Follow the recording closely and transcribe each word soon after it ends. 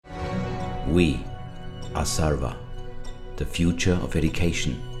We are Sarva. The future of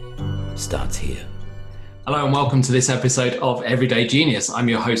education starts here. Hello and welcome to this episode of Everyday Genius. I'm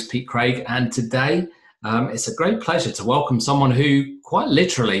your host, Pete Craig, and today it's a great pleasure to welcome someone who quite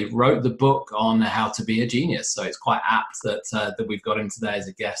literally wrote the book on how to be a genius. So it's quite apt that we've got him today as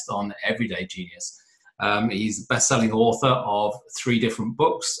a guest on Everyday Genius. He's a best-selling author of 3 different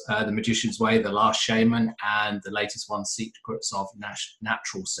books, The Magician's Way, The Last Shaman, and the latest one, Secrets of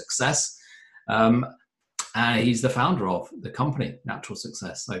Natural Success. And he's the founder of the company, Natural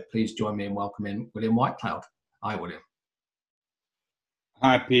Success. So please join me in welcoming William Whitecloud. Hi, William.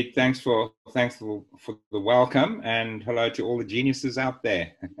 Hi, Pete. Thanks for the welcome, and hello to all the geniuses out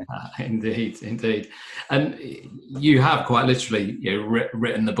there. Indeed. And you have quite literally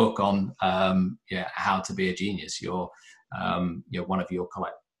written the book on how to be a genius. You're one of your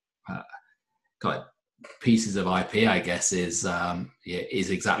quite pieces of IP, I guess, is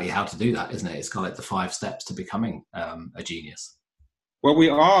exactly how to do that, isn't it? It's kind of like the 5 steps to becoming a genius. Well, we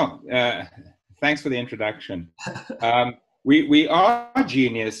are. Thanks for the introduction. We are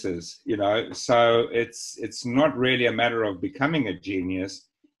geniuses, so it's not really a matter of becoming a genius.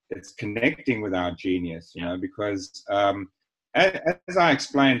 It's connecting with our genius, because as I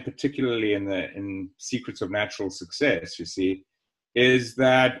explained, particularly in Secrets of Natural Success, you see, is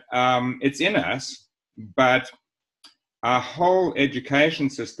that it's in us, but our whole education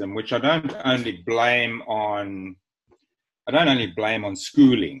system, which I don't only blame on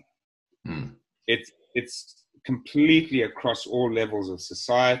schooling. It's completely across all levels of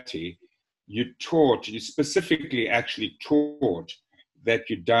society. You specifically actually taught that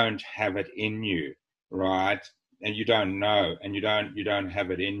you don't have it in you, right? And you don't know, and you don't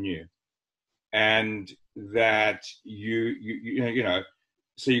have it in you, and that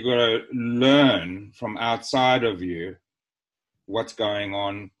so you got to learn from outside of you what's going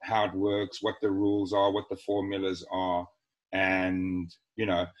on, how it works, what the rules are, what the formulas are, and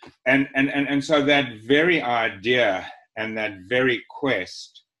and so that very idea and that very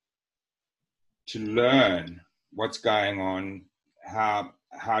quest to learn what's going on, how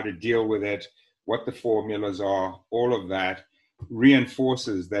to deal with it, what the formulas are, all of that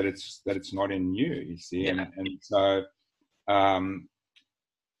reinforces that it's not in you see. And so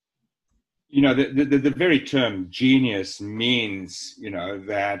the very term genius means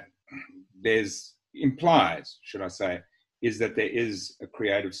that implies, should I say, is that there is a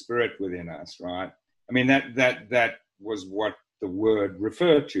creative spirit within us, right? I mean, that was what the word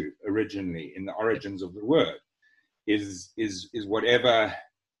referred to originally in the origins of the word, is whatever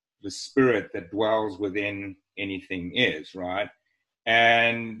the spirit that dwells within anything is, right?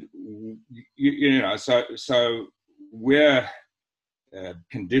 And so we're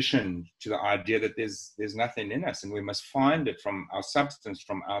conditioned to the idea that there's nothing in us, and we must find it from our substance,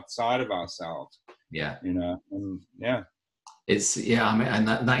 from outside of ourselves. And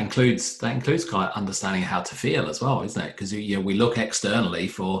that includes kind of understanding how to feel as well, isn't it? Because we look externally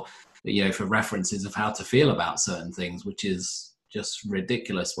for references of how to feel about certain things, which is just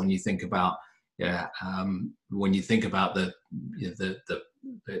ridiculous when you think about the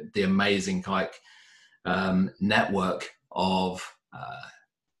amazing network of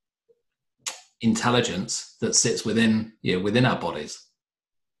intelligence that sits within our bodies,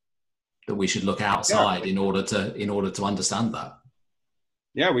 that we should look outside in order to understand that.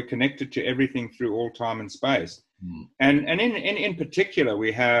 We're connected to everything through all time and space. And in particular,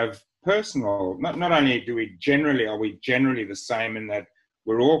 we have personal, not only are we generally the same in that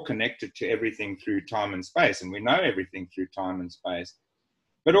we're all connected to everything through time and space, and we know everything through time and space,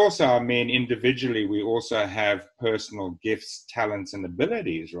 but also, I mean, individually, we also have personal gifts, talents, and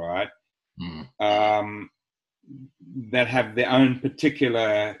abilities, right? That have their own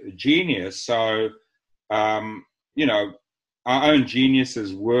particular genius. So, our own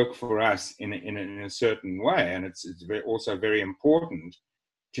geniuses work for us in a certain way, and it's also very important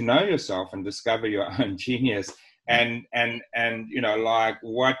to know yourself and discover your own genius, and like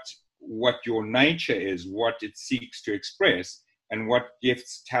what your nature is, what it seeks to express, and what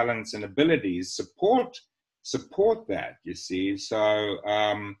gifts, talents, and abilities support that. You see, so.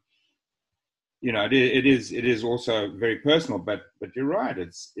 It is also very personal, but you're right.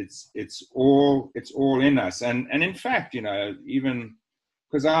 It's all in us, and in fact, even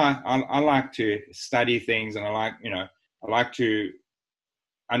because I like to study things, and I like to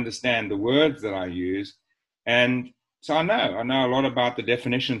understand the words that I use, and so I know a lot about the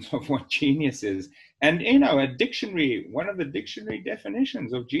definitions of what genius is, and a dictionary. One of the dictionary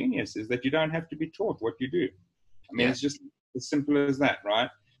definitions of genius is that you don't have to be taught what you do. I mean, it's just as simple as that, right?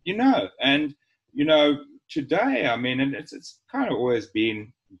 And today, I mean, and it's kind of always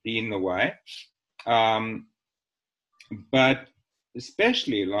been been the way. But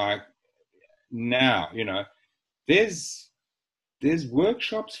especially like now, there's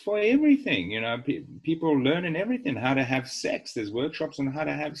workshops for everything. People learn in everything, how to have sex. There's workshops on how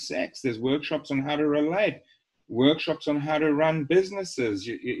to have sex. There's workshops on how to relate, workshops on how to run businesses,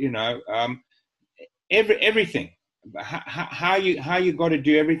 everything, how you got to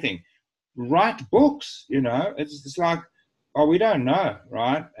do everything. Write books, it's like, oh, we don't know,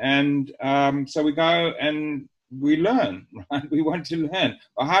 right? And so we go and we learn, right? We want to learn.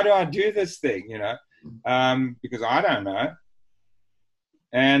 Well, how do I do this thing, because I don't know.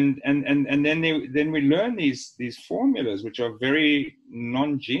 And then we learn these formulas, which are very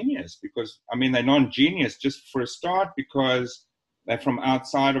non-genius, because they're non-genius just for a start because they're from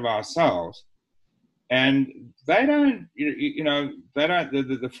outside of ourselves, and they don't,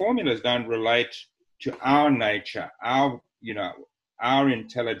 the formulas don't relate to our nature, our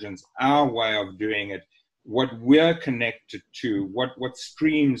intelligence, our way of doing it, what we're connected to, what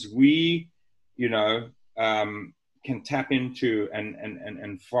streams we, can tap into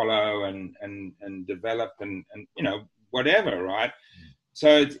and follow and develop and whatever, right?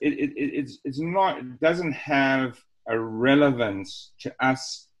 So it's not, it doesn't have a relevance to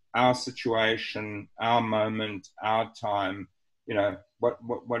us, our situation, our moment, our time,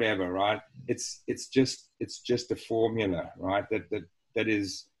 whatever, right? It's just a formula, right? That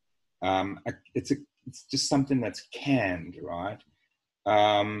is it's just something that's canned, right?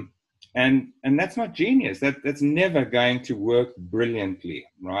 And that's not genius. That's never going to work brilliantly,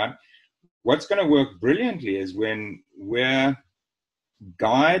 right? What's going to work brilliantly is when we're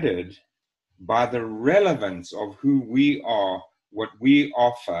guided by the relevance of who we are, what we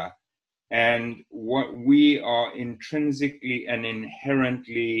offer, and what we are intrinsically and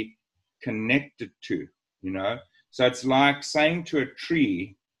inherently connected to, So it's like saying to a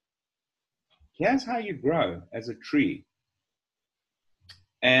tree, here's how you grow as a tree.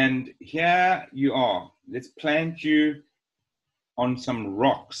 And here you are. Let's plant you on some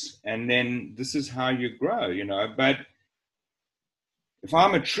rocks, and then this is how you grow, But if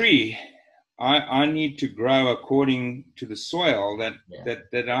I'm a tree, I need to grow according to the soil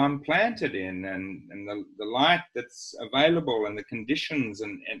that I'm planted in, and the light that's available, and the conditions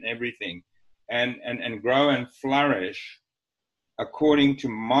and everything, and grow and flourish according to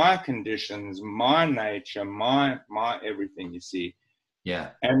my conditions, my nature, my everything, you see.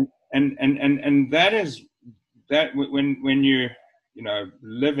 Yeah. And that is that when you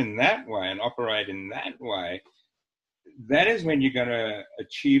live in that way and operate in that way, that is when you're going to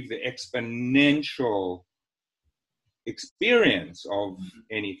achieve the exponential experience of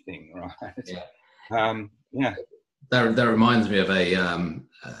anything, right? Yeah. That reminds me of a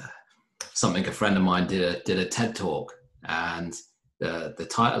something a friend of mine did a TED talk, and the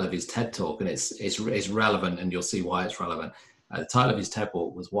title of his TED talk, and it's relevant, and you'll see why it's relevant. The title of his TED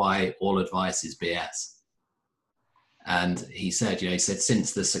talk was "Why All Advice is BS." And he said,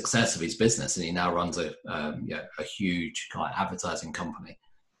 since the success of his business, and he now runs a huge kind of advertising company.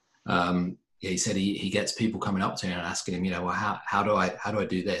 He said he gets people coming up to him and asking him, well, how do I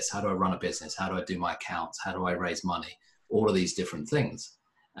do this? How do I run a business? How do I do my accounts? How do I raise money? All of these different things.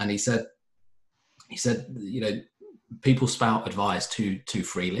 And he said, people spout advice too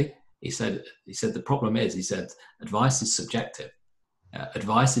freely. He said the problem is, advice is subjective.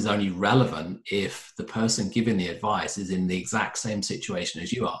 Advice is only relevant if the person giving the advice is in the exact same situation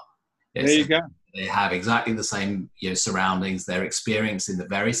as you are. There you go. They have exactly the same surroundings. They're experiencing the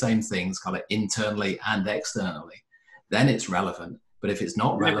very same things, kind of internally and externally. Then it's relevant. But if it's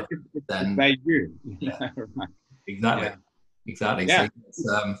not relevant, then they do. Yeah, exactly. Yeah. Exactly. Yeah.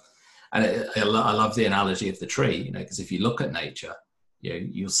 So I love the analogy of the tree. Because if you look at nature,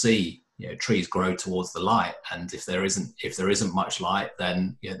 you'll see trees grow towards the light, and if there isn't much light,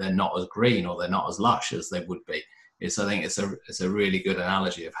 then they're not as green, or they're not as lush as they would be. So I think it's a really good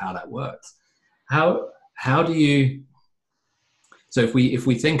analogy of how that works. How do you? So if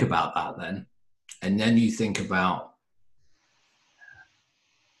we think about that, and then you think about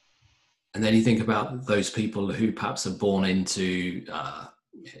those people who perhaps are born into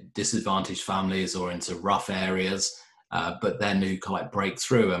disadvantaged families or into rough areas. But then who kind of break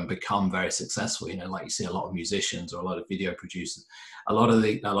through and become very successful. Like you see a lot of musicians or a lot of video producers, a lot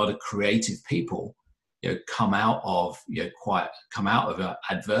of creative people, come out of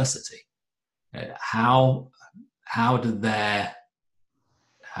adversity. How did their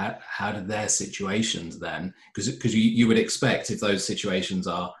situations then? Because you would expect, if those situations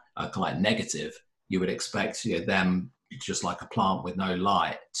are kind of negative, you would expect them, just like a plant with no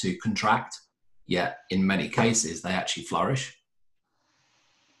light, to contract. Yet in many cases they actually flourish.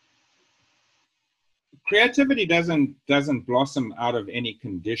 creativity doesn't blossom out of any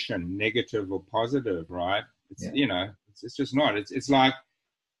condition, negative or positive, right? It's it's just not. It's like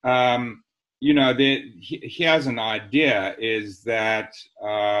here's an idea is that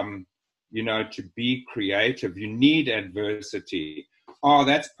to be creative, you need adversity. Oh,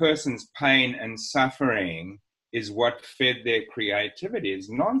 that person's pain and suffering is what fed their creativity. It's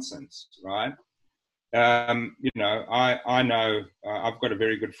nonsense, right? I know I've got a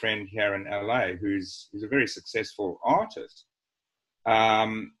very good friend here in LA who's a very successful artist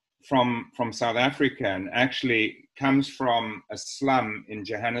from South Africa, and actually comes from a slum in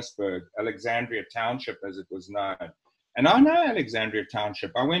Johannesburg, Alexandria Township as it was known. And I know Alexandria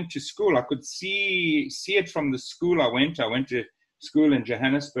Township. I went to school. I could see it from the school I went to. I went to school in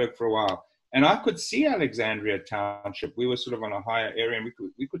Johannesburg for a while, and I could see Alexandria Township. We were sort of on a higher area, and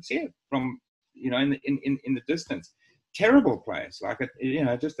we could see it from in the distance. Terrible place,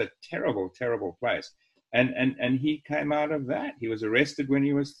 just a terrible place. And he came out of that. He was arrested when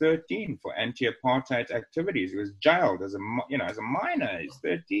he was 13 for anti-apartheid activities. He was jailed as a minor. He's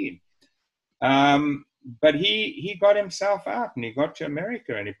 13. But he got himself out, and he got to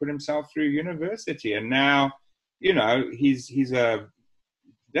America, and he put himself through university, and now he's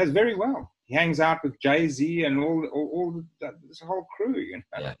does very well. He hangs out with Jay-Z and all this whole crew.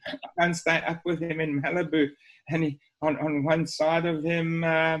 Yeah. I can't stay up with him in Malibu, and he on one side of him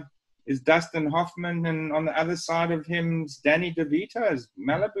is Dustin Hoffman, and on the other side of him is Danny DeVito's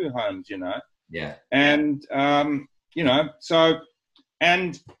Malibu Homes. Yeah. And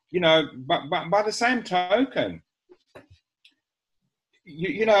but by the same token,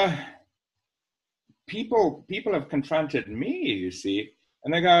 people have confronted me, you see,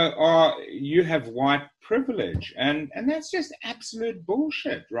 and they go, "Oh, you have white privilege," and that's just absolute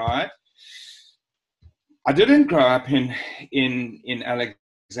bullshit, right? I didn't grow up in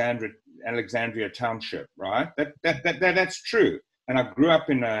Alexandria Township, right? That's true, and I grew up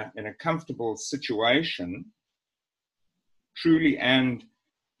in a comfortable situation, truly and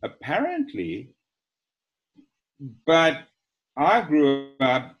apparently, but I grew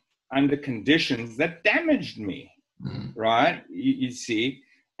up under conditions that damaged me, right? You see,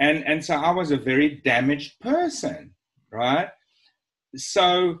 and so I was a very damaged person, right?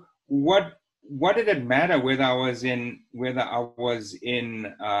 So what did it matter whether I was in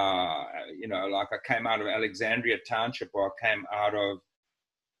like I came out of Alexandria Township, or I came out of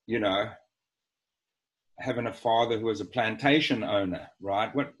having a father who was a plantation owner,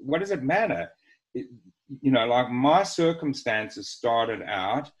 right? What does it matter? Like my circumstances started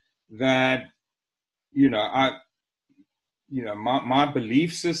out that, my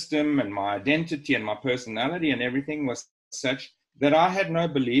belief system and my identity and my personality and everything was such that I had no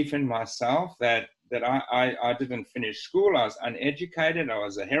belief in myself, that I didn't finish school. I was uneducated. I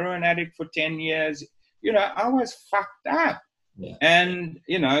was a heroin addict for 10 years. I was fucked up. Yeah. And,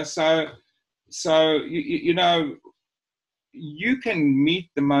 so you can meet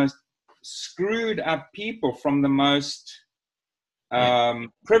the most screwed up people from the most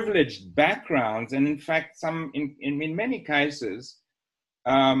privileged backgrounds, and in fact, in many cases,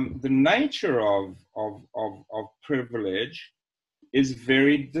 the nature of privilege is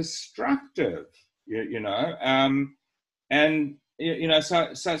very destructive. So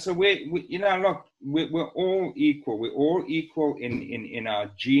we look, we're all equal. We're all equal in our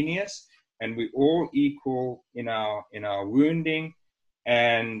genius. And we're all equal in our wounding,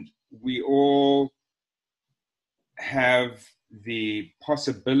 and we all have the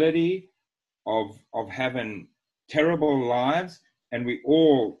possibility of having terrible lives, and we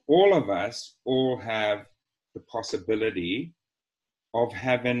all of us have the possibility of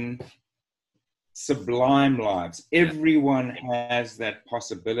having sublime lives. Everyone has that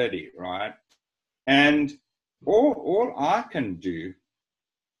possibility, right? And all I can do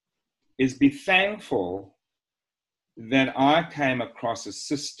is be thankful that I came across a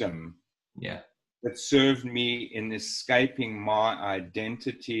system that served me in escaping my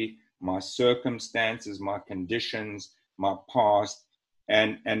identity, my circumstances, my conditions, my past,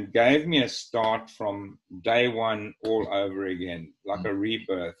 and gave me a start from day one all over again, like a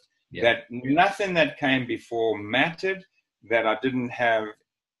rebirth. Yeah. That nothing that came before mattered, that I didn't have,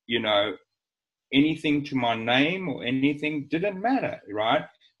 anything to my name or anything didn't matter, right?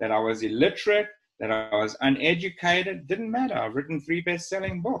 That I was illiterate, that I was uneducated, didn't matter. I've written 3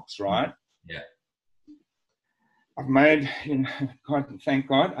 best-selling books, right? Yeah. I've made, God, thank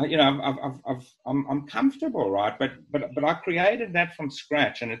God, I'm comfortable, right? But I created that from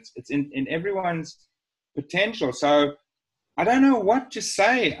scratch, and it's in everyone's potential. So I don't know what to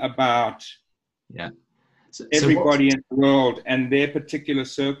say about everybody in the world and their particular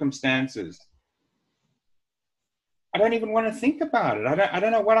circumstances. I don't even want to think about it. I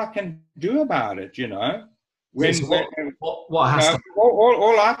don't know what I can do about it, you know. When, So when what has to...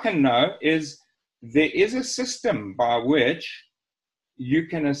 all I can know is there is a system by which you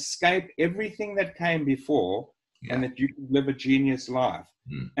can escape everything that came before, and that you can live a genius life.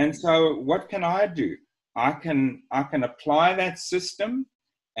 And so what can I do? I can apply that system,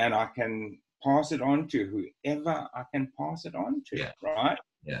 and I can pass it on to whoever I can pass it on to, right?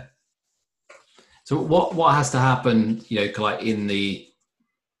 Yeah. So what has to happen, you know, like in the...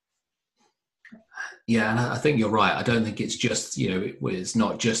 Yeah, and I think you're right. I don't think it's just, you know, it's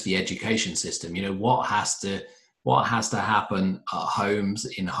not just the education system. You know, what has to happen at homes,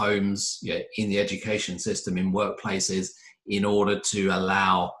 you know, in the education system, in workplaces, in order to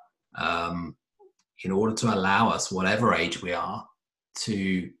allow us, whatever age we are,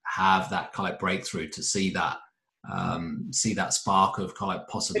 to have that kind of breakthrough, to see that spark of kind of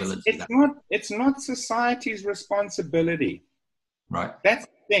possibility. It's not society's responsibility. Right. That's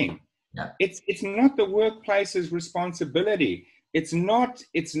the thing. Yeah. It's not the workplace's responsibility. It's not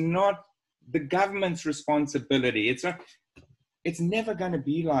the government's responsibility. It's never going to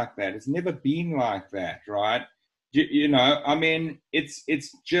be like that. It's never been like that, right? You know, I mean, it's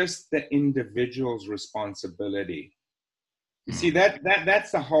just the individual's responsibility. You see,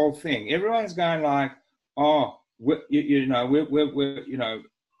 that's the whole thing. Everyone's going like, oh, we've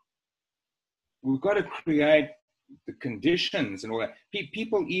got to create the conditions and all that.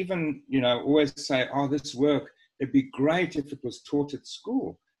 People even, you know, always say, oh, this work, it'd be great if it was taught at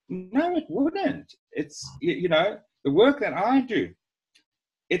school. No, it wouldn't. It's, you know, the work that I do,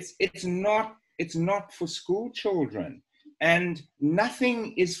 it's not for school children, and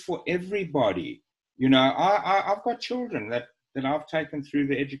nothing is for everybody. You know, I've got children that I've taken through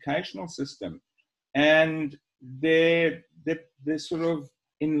the educational system, and they're sort of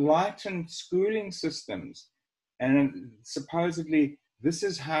enlightened schooling systems. And supposedly this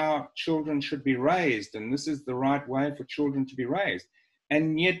is how children should be raised, and this is the right way for children to be raised.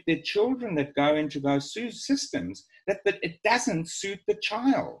 And yet they're children that go into those systems that it doesn't suit the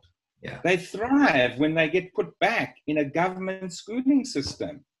child. Yeah. They thrive when they get put back in a government schooling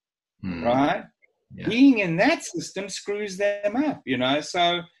system, right? Yeah. Being in that system screws them up, you know.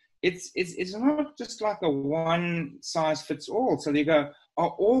 So it's not just like a one size fits all. So they go, oh,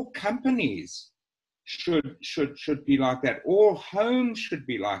 all companies should be like that. All homes should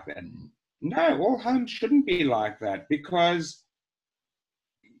be like that. No, all homes shouldn't be like that, because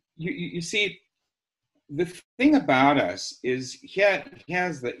you see, the thing about us is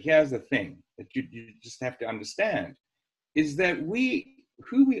here's the thing that you just have to understand, is that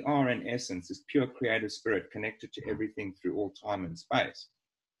who we are in essence is pure creative spirit connected to everything through all time and space.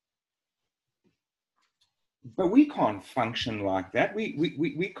 But we can't function like that.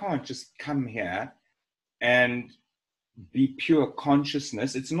 We can't just come here and be pure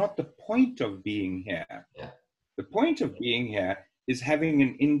consciousness. It's not the point of being here. Yeah. The point of being here is having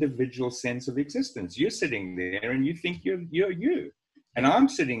an individual sense of existence. You're sitting there and you think you're you. And I'm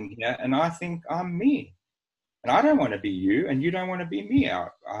sitting here and I think I'm me. And I don't want to be you, and you don't want to be me,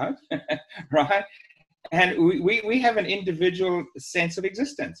 right? And we have an individual sense of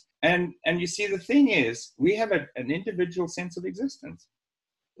existence. And you see, the thing is, we have an individual sense of existence,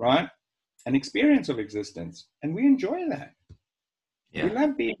 right? An experience of existence. And we enjoy that. Yeah. We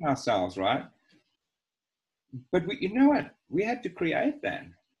love being ourselves, right? But you know what? We had to create that.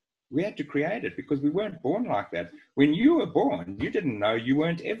 We had to create it because we weren't born like that. When you were born, you didn't know you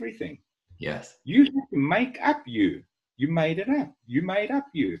weren't everything. Yes. You had to make up you. You made it up. You made up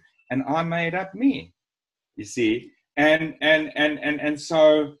you. And I made up me. You see? And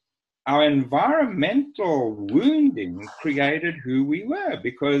so our environmental wounding created who we were,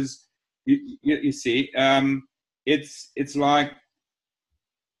 because you see, it's like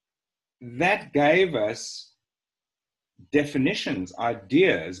that gave us definitions,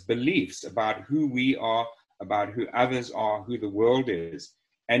 ideas, beliefs about who we are, about who others are, who the world is.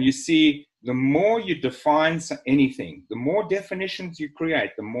 And you see, the more you define anything, the more definitions you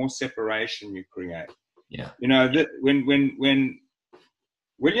create, the more separation you create. Yeah. You know, when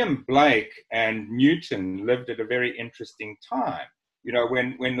William Blake and Newton lived at a very interesting time, you know,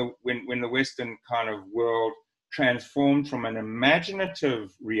 when the Western kind of world transformed from an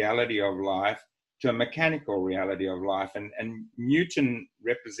imaginative reality of life to a mechanical reality of life. And Newton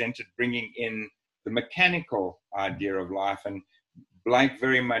represented bringing in the mechanical idea of life, and Blake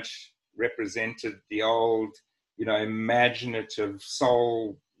very much represented the old, you know, imaginative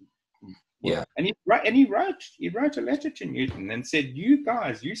soul. Yeah. And he wrote a letter to Newton and said, you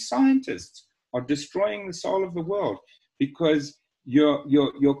guys, you scientists are destroying the soul of the world, because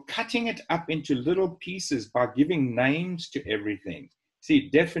you're cutting it up into little pieces by giving names to everything. See,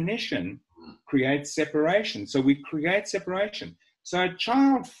 definition creates separation. So we create separation. So a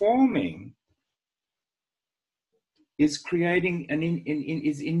child forming is creating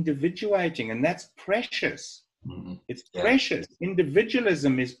is individuating, and that's precious. Mm-hmm. It's precious.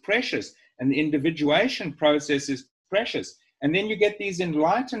 Individualism is precious, and the individuation process is precious. And then you get these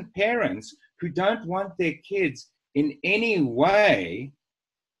enlightened parents who don't want their kids in any way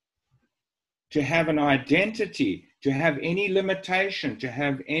to have an identity, to have any limitation, to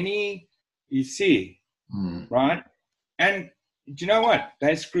have any, you see, right? And do you know what?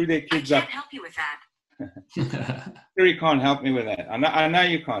 They screw their kids up. I can't help you with that. Siri can't help me with that. I know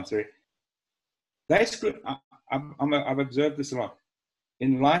you can't, Siri. They screw. I've observed this a lot.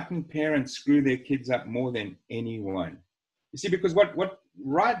 Enlightened parents screw their kids up more than anyone. You see, because what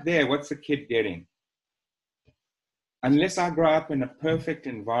right there, what's the kid getting? Unless I grow up in a perfect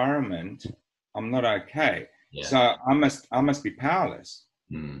environment, I'm not okay. Yeah. So I must be powerless.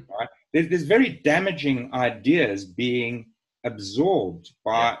 Right? There's very damaging ideas being absorbed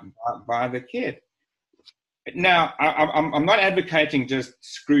by the kid. Now, I'm not advocating just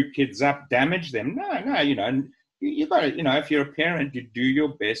screw kids up, damage them. No, you know, you got to, you know, if you're a parent, you do your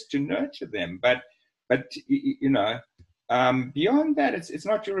best to nurture them. But you know, beyond that, it's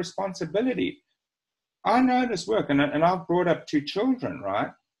not your responsibility. I know this work, and I've brought up 2 children,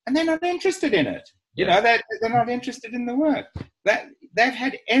 right? And they're not interested in it. You know, they're not interested in the work. They've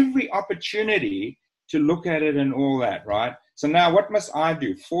had every opportunity to look at it and all that, right? So now what must I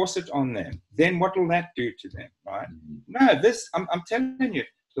do? Force it on them. Then what will that do to them, right? No, I'm telling you,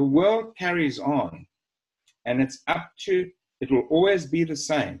 the world carries on, and it's up to, it will always be the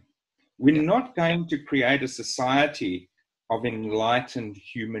same. We're not going to create a society of enlightened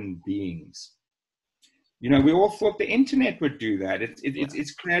human beings. You know, we all thought the internet would do that.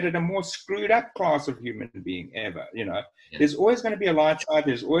 It's created a more screwed up class of human being ever, you know. There's always going to be a light side,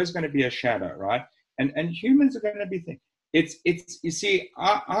 there's always going to be a shadow, right? And humans are going to be things. It's you see,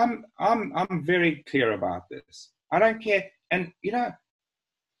 I'm very clear about this. I don't care. And you know,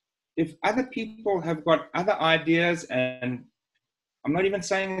 if other people have got other ideas, and I'm not even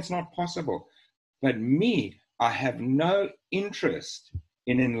saying it's not possible, but me, I have no interest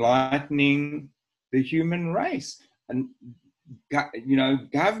in enlightening the human race. And you know,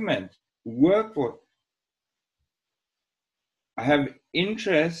 government, workforce. I have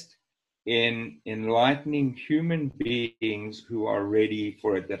interest in enlightening human beings who are ready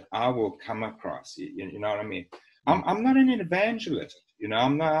for it, that I will come across. You know what I mean? I'm not an evangelist. You know,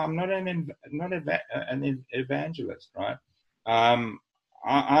 I'm not an evangelist, right? I'm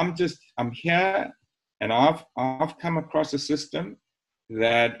here, and I've come across a system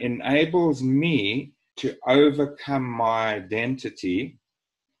that enables me to overcome my identity.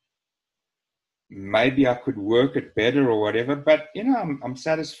 Maybe I could work it better or whatever, but you know, I'm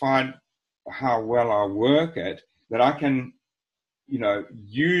satisfied how well I work it, that I can, you know,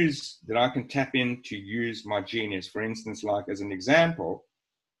 that I can tap in to use my genius. For instance, like as an example,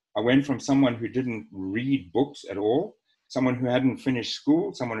 I went from someone who didn't read books at all, someone who hadn't finished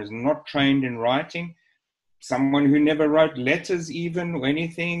school, someone who's not trained in writing, someone who never wrote letters even or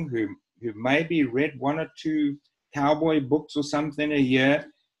anything, who maybe read 1 or 2 cowboy books or something a year,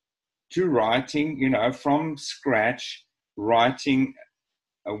 to writing, you know, from scratch, writing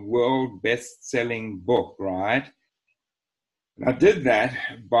a world best-selling book, right? And I did that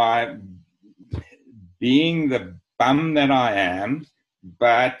by being the bum that I am,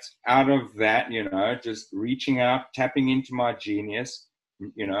 but out of that, you know, just reaching out, tapping into my genius,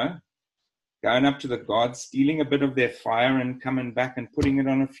 you know, going up to the gods, stealing a bit of their fire and coming back and putting it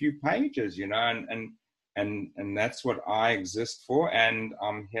on a few pages, you know, and that's what I exist for, and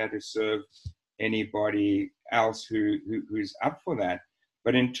I'm here to serve anybody else who's up for that.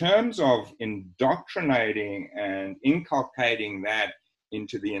 But in terms of indoctrinating and inculcating that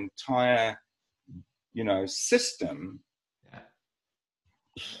into the entire, you know, system,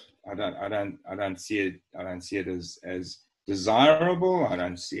 I don't see it. I don't see it as desirable. I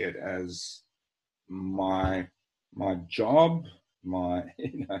don't see it as my job, my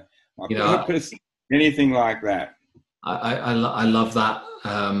purpose, anything like that. I love that.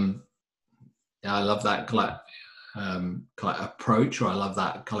 I love that kind of approach, or I love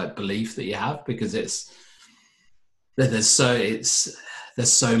that kind of belief that you have, because there's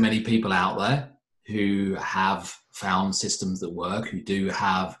so many people out there who have found systems that work, who do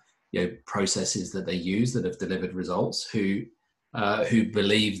have, you know, processes that they use that have delivered results, who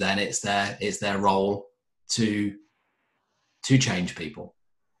believe then it's their role to change people.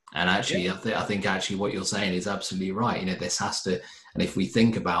 And actually, I think actually what you're saying is absolutely right. You know, this has to, and if we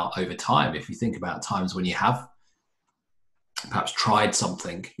think about over time, if you think about times when you have perhaps tried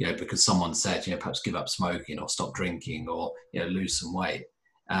something, you know, because someone said, you know, perhaps give up smoking or stop drinking or, you know, lose some weight.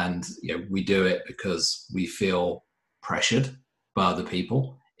 And, you know, we do it because we feel pressured by other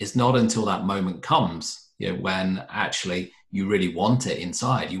people. It's not until that moment comes, you know, when actually you really want it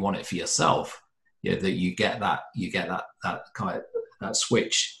inside, you want it for yourself, you know, that you get that kind of, that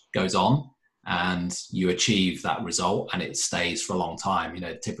switch goes on and you achieve that result and it stays for a long time. You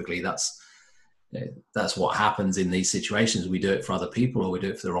know, typically that's what happens in these situations. We do it for other people or we do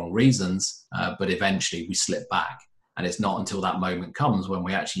it for the wrong reasons, but eventually we slip back. And it's not until that moment comes when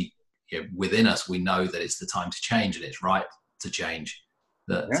we actually, you know, within us, we know that it's the time to change and it's right to change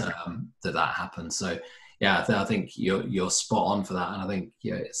that that happens. So yeah, I think you're spot on for that. And I think,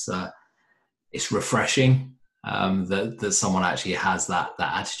 you know, it's refreshing that someone actually has that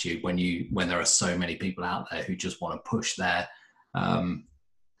attitude when there are so many people out there who just want to push their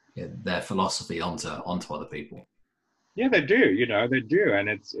philosophy onto other people. Yeah, they do. You know, they do, and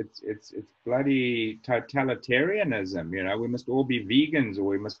it's bloody totalitarianism. You know, we must all be vegans, or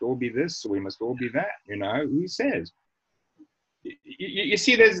we must all be this, or we must all be that. You know, who says? You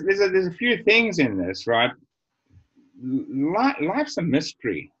see, there's a few things in this, right? Life's a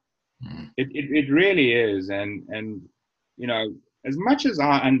mystery. It really is, and you know, as much as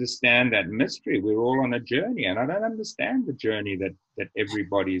I understand that mystery, we're all on a journey, and I don't understand the journey that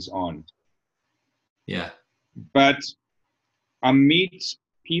everybody's on. Yeah. But I meet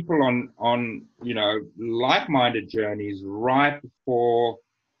people on you know, like-minded journeys right for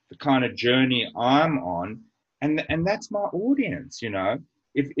the kind of journey I'm on, and that's my audience. You know,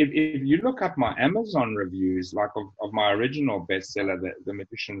 if you look up my Amazon reviews, like of my original bestseller, The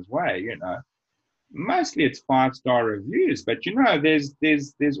Magician's Way, you know, mostly it's 5-star reviews, but you know,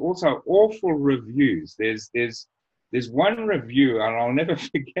 there's also awful reviews. There's one review, and I'll never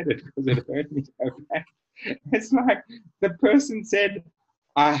forget it because it hurt me so bad. It's like the person said,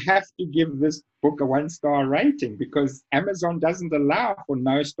 I have to give this book a 1-star rating because Amazon doesn't allow for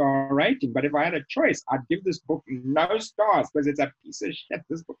no star rating. But if I had a choice, I'd give this book no stars because it's a piece of shit.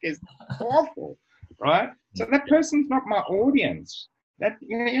 This book is awful, right? So that person's not my audience. That,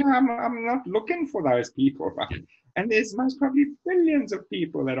 you know, I'm not looking for those people, right? And there's most probably billions of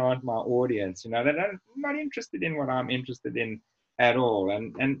people that aren't my audience, you know, that are not interested in what I'm interested in at all.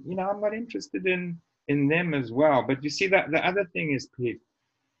 And you know, I'm not interested in them as well. But you see, that the other thing is, Pete,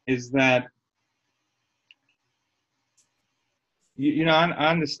 is that you know,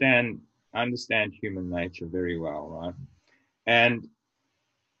 I understand human nature very well, right? And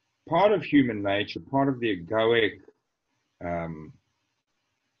part of human nature, part of the egoic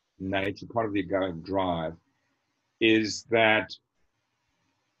nature, part of the egoic drive is that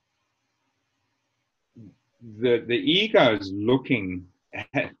the ego is looking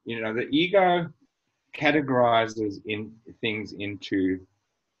at, you know, the ego categorizes things into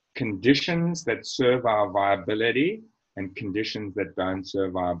conditions that serve our viability and conditions that don't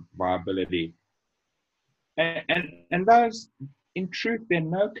serve our viability. And those, in truth, they're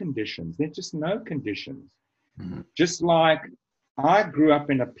no conditions. They're just no conditions. Mm-hmm. Just like I grew up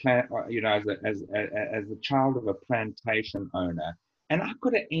in a plant, you know, as a child of a plantation owner, and I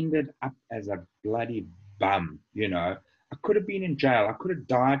could have ended up as a bloody bum, you know. I could have been in jail. I could have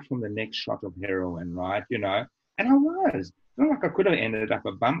died from the next shot of heroin, right? You know, and I was. It's not like I could have ended up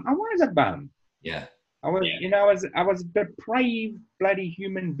a bum. I was a bum. Yeah. I was, you know, I was a depraved bloody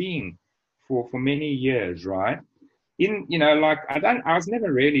human being for many years, right? In, you know, like I was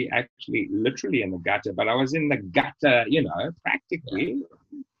never really actually literally in the gutter, but I was in the gutter, you know, practically.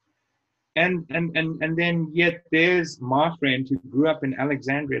 Yeah. And then yet there's my friend who grew up in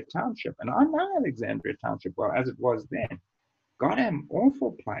Alexandria Township, and I know Alexandria Township well as it was then. Goddamn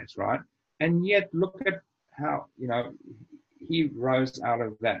awful place, right? And yet look at how, you know, he rose out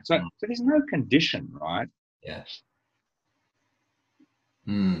of that. So there's no condition, right? Yeah.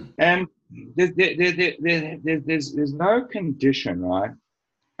 And there's no condition, right?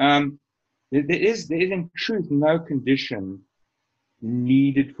 There is in truth no condition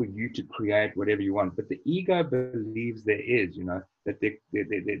needed for you to create whatever you want, but the ego believes there is, you know, that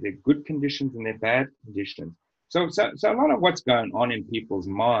they're good conditions and they're bad conditions. So a lot of what's going on in people's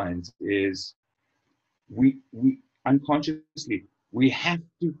minds is we unconsciously, we have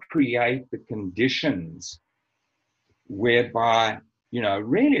to create the conditions whereby, you know,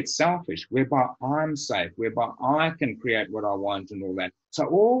 really it's selfish, whereby I'm safe, whereby I can create what I want and all that. So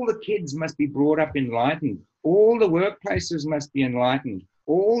all the kids must be brought up enlightened. All the workplaces must be enlightened.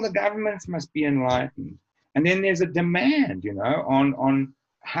 All the governments must be enlightened. And then there's a demand, you know,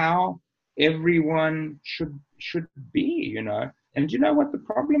 how everyone should be, And you know what the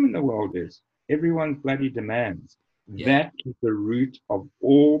problem in the world is? Everyone's bloody demands. Yeah. That is the root of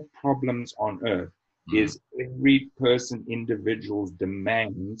all problems on earth, is every person, individual's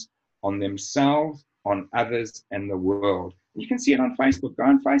demands on themselves, on others, and the world. You can see it on Facebook. Go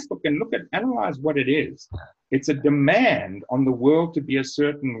on Facebook and analyze what it is. It's a demand on the world to be a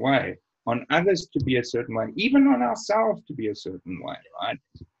certain way, on others to be a certain way, even on ourselves to be a certain way, right?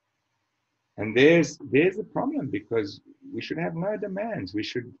 And there's a problem, because we should have no demands. We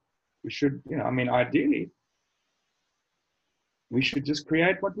should, ideally, we should just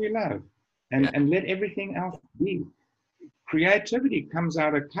create what we love and let everything else be. Creativity comes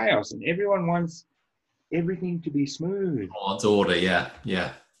out of chaos, and everyone wants everything to be smooth. Wants order, yeah.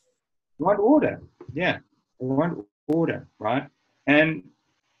 Want order, yeah. Want order, right? And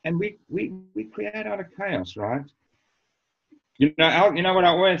we create out of chaos, right? You know what I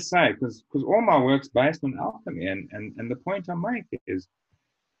always say, because all my work's based on alchemy, and the point I make is,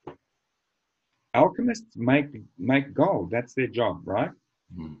 alchemists make gold. That's their job, right?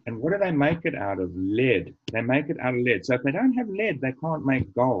 And what do they make it out of? Lead. They make it out of lead. So if they don't have lead, they can't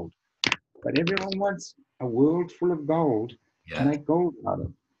make gold. But everyone wants a world full of gold to make gold out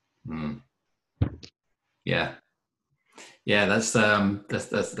of. Yeah, that's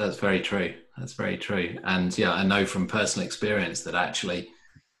very true. That's very true. And yeah, I know from personal experience that actually,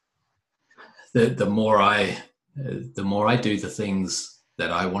 the more I do the things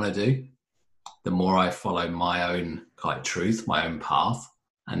that I want to do, the more I follow my own kind of truth, my own path,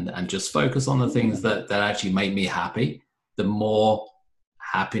 and just focus on the things that actually make me happy, the more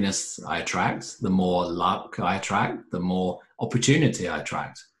happiness I attract, the more luck I attract, the more opportunity I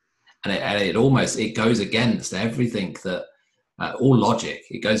attract. And it goes against everything that, all logic.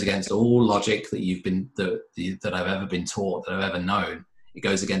 It goes against all logic that I've ever been taught, that I've ever known. It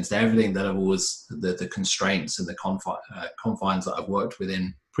goes against everything that I've always, the constraints and the confines that I've worked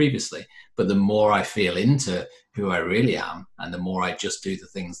within previously. But the more I feel into who I really am, and the more I just do the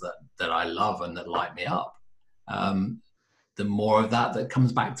things that I love and that light me up, the more of that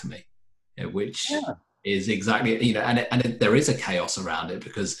comes back to me, which is exactly, and there is a chaos around it,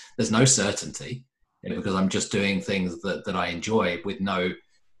 because there's no certainty, because I'm just doing things that I enjoy, with no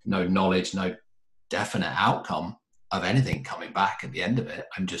knowledge, no definite outcome of anything coming back at the end of it.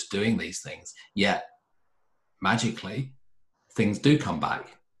 I'm just doing these things, yet magically things do come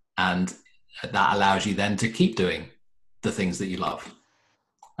back, and that allows you then to keep doing the things that you love.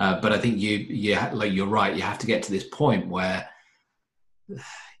 But I think you're right. You have to get to this point where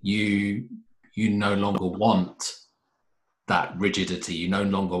you no longer want that rigidity. You no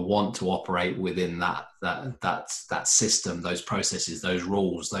longer want to operate within that system, those processes, those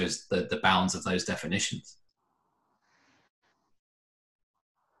rules, the bounds of those definitions.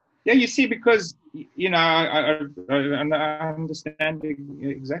 Yeah, you see, because I understand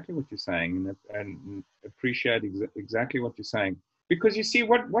exactly what you're saying, and appreciate exactly what you're saying. Because you see,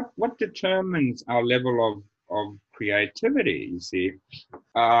 what determines our level of creativity, you see,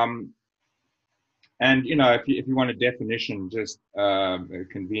 and if you want a definition, just a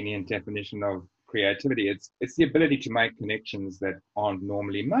convenient definition of creativity, it's the ability to make connections that aren't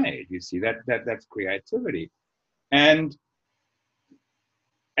normally made. You see, that's creativity, and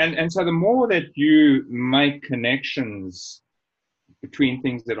so the more that you make connections between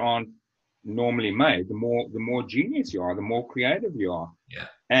things that aren't normally made, the more genius you are, the more creative you are. Yeah.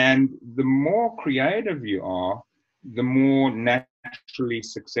 And the more creative you are, the more naturally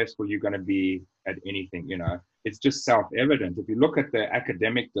successful you're going to be at anything. It's just self-evident. If you look at the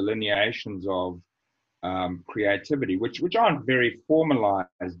academic delineations of creativity, which aren't very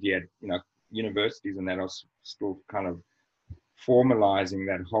formalized yet, universities and that are still kind of formalizing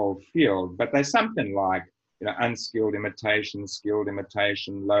that whole field, but there's something like, unskilled imitation, skilled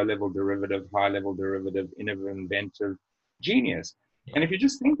imitation, low-level derivative, high-level derivative, innovative, inventive, genius. And if you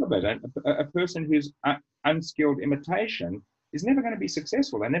just think of it, a person who's unskilled imitation is never going to be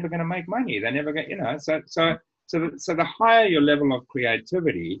successful. They're never going to make money. They're never going, So the higher your level of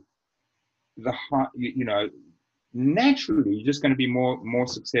creativity, the naturally you're just going to be more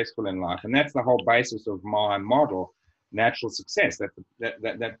successful in life. And that's the whole basis of my model, natural success.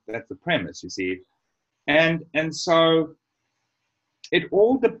 That's the premise, you see. And so it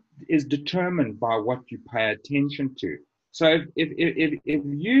all is determined by what you pay attention to. So if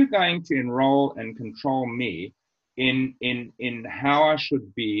you're going to enroll and control me in how I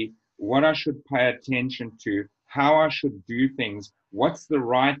should be, what I should pay attention to, how I should do things, what's the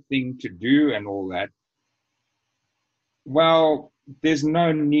right thing to do and all that, well, there's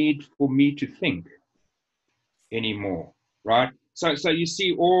no need for me to think anymore, right? So you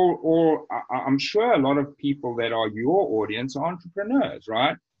see, I'm sure a lot of people that are your audience are entrepreneurs,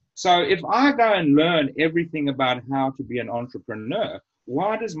 right? So if I go and learn everything about how to be an entrepreneur,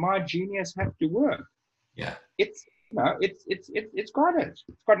 why does my genius have to work? Yeah. It's it's got it.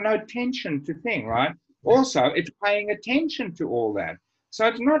 It's got no tension to thing, right? Also, it's paying attention to all that. So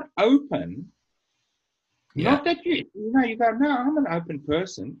it's not open. Yeah. Not that you go, no, I'm an open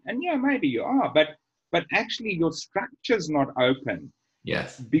person. And yeah, maybe you are, but actually your structure's not open.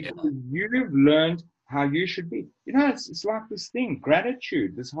 Yes. Because you've learned how you should be. You know, it's like this thing,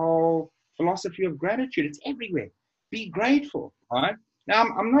 gratitude, this whole philosophy of gratitude. It's everywhere. Be grateful, right? Now,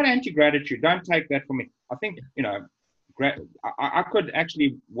 I'm not anti-gratitude. Don't take that from me. I think, you know, I could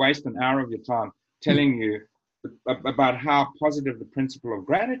actually waste an hour of your time telling you about how positive the principle of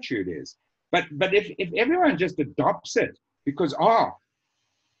gratitude is. But if everyone just adopts it, because,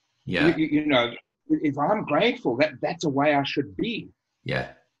 you know, if I'm grateful, that's a way I should be.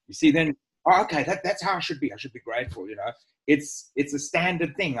 Yeah. You see, then, okay, that's how I should be. I should be grateful, you know. It's a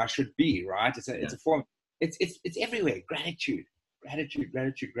standard thing I should be, right? It's a form. It's everywhere. Gratitude.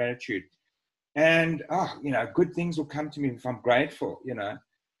 And, you know, good things will come to me if I'm grateful, you know.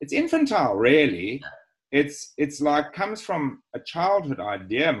 It's infantile, really. It's like comes from a childhood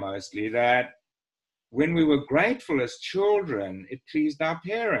idea mostly that when we were grateful as children, it pleased our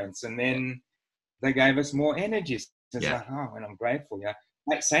parents, and then they gave us more energy. So it's like, when I'm grateful, yeah.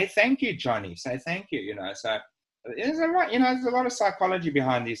 Like, say thank you, Johnny. Say thank you, you know. So there's a lot, you know, there's a lot of psychology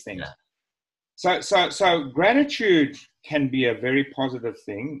behind these things. Yeah. So gratitude can be a very positive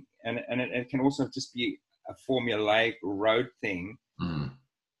thing, and it can also just be a formulaic rote thing.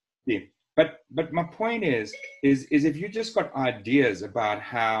 Yeah. But my point is if you just got ideas about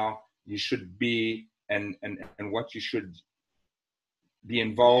how you should be and what you should be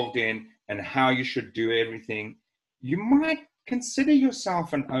involved in and how you should do everything, you might consider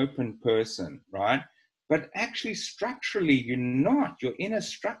yourself an open person, right? But actually structurally you're not. Your inner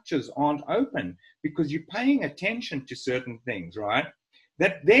structures aren't open because you're paying attention to certain things, right?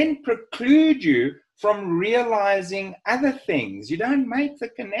 That then preclude you from realizing other things. You don't make the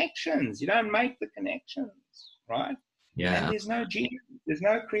connections. Right? Yeah. And there's no genius, there's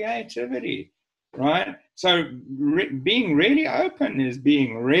no creativity, right? So being really open is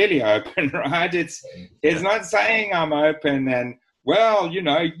being really open, right? It's not saying I'm open and, well, you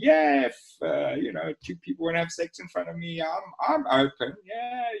know, yeah, if, you know, two people want to have sex in front of me, I'm open,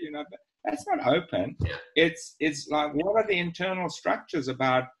 yeah, you know, but that's not open. It's like, what are the internal structures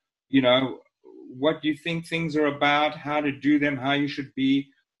about, you know, what you think things are about, how to do them, how you should be,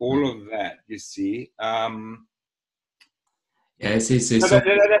 all of that, you see. The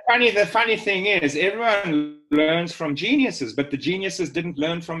funny thing is, everyone learns from geniuses, but the geniuses didn't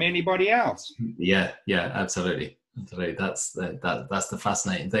learn from anybody else. Yeah, absolutely. That's the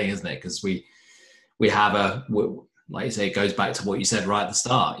fascinating thing, isn't it? Because we have like you say, it goes back to what you said right at the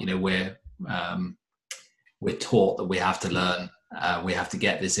start. You know, we're taught that we have to learn, we have to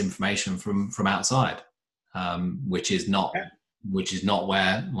get this information from outside, which is not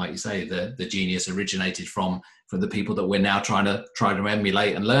where, like you say, the genius originated from the people that we're now trying to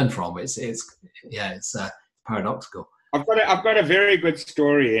emulate and learn from. It's paradoxical. I've got a very good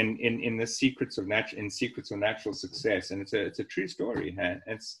story in the Secrets of Natural Success, and it's a true story.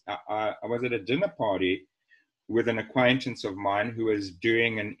 I was at a dinner party with an acquaintance of mine who was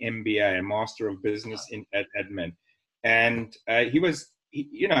doing an MBA, a Master of Business at admin, and he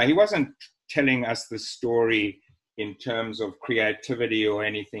wasn't telling us the story in terms of creativity or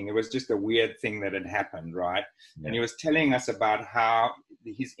anything. It was just a weird thing that had happened, right? Yeah. And he was telling us about how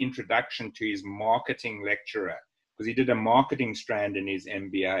his introduction to his marketing lecturer, because he did a marketing strand in his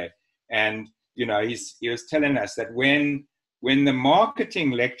MBA. And, you know, he was telling us that when the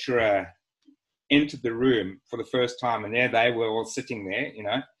marketing lecturer entered the room for the first time, and there they were all sitting there, you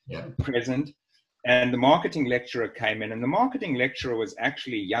know, present, and the marketing lecturer came in, and the marketing lecturer was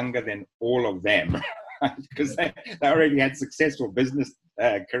actually younger than all of them, because they already had successful business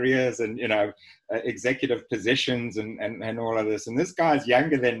careers and, you know, executive positions and all of this. And this guy's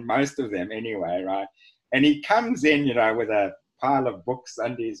younger than most of them anyway, right? And he comes in, you know, with a pile of books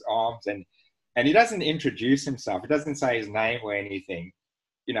under his arms, and he doesn't introduce himself. He doesn't say his name or anything.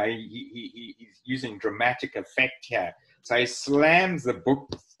 You know, he's using dramatic effect here. So he slams the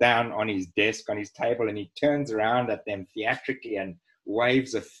books down on his desk, on his table, and he turns around at them theatrically and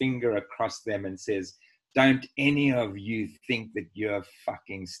waves a finger across them and says, "Don't any of you think that you're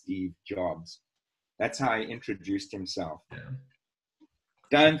fucking Steve Jobs." That's how he introduced himself. Yeah.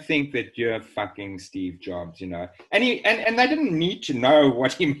 don't think that you're fucking Steve Jobs, you know. And they didn't need to know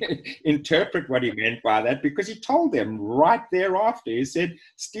what he meant, interpret what he meant by that, because he told them right thereafter. He said,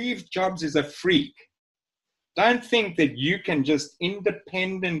 Steve Jobs is a freak. Don't think that you can just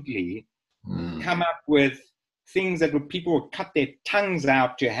independently come up with things that people will cut their tongues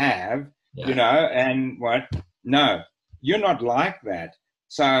out to have, you know, and what? No, you're not like that.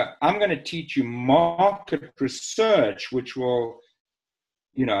 So I'm going to teach you market research, which will,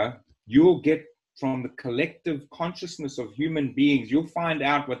 you know, you'll get from the collective consciousness of human beings. You'll find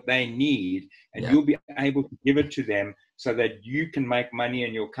out what they need, and you'll be able to give it to them so that you can make money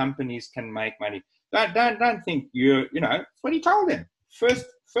and your companies can make money. Don't think you know, it's what he told them.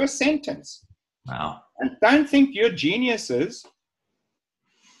 First sentence. Wow. And don't think you're geniuses.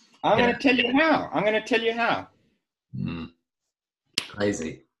 I'm going to tell you how. I'm going to tell you how.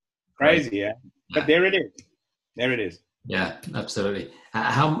 Crazy, yeah. But there it is. There it is. Yeah, absolutely.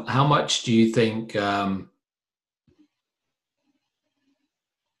 How much do you think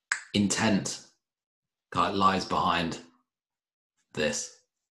intent lies behind this?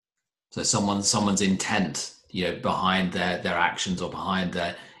 So someone's intent, you know, behind their actions or behind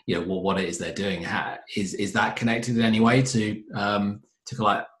their, you know, what it is they're doing. Is that connected in any way to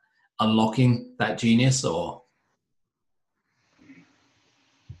like unlocking that genius? Or?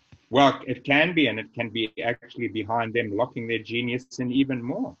 Well, it can be, and it can be actually behind them locking their genius in even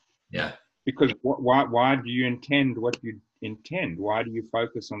more. Yeah. Because why do you intend what you intend? Why do you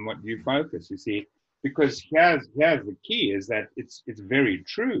focus on what you focus? You see, because here's the key is that it's very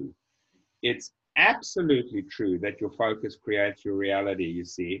true. It's absolutely true that your focus creates your reality, you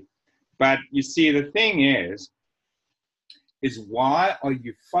see. But you see, the thing is why are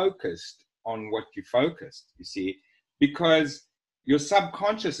you focused on what you focused, you see? Because your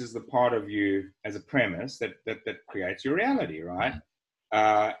subconscious is the part of you as a premise that creates your reality, right?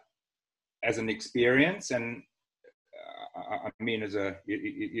 As an experience, and I mean, as a,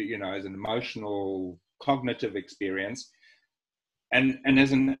 you know, as an emotional, cognitive experience, and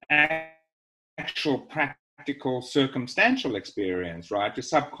as an actual practical, circumstantial experience, right? Your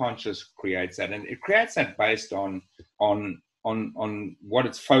subconscious creates that, and it creates that based on what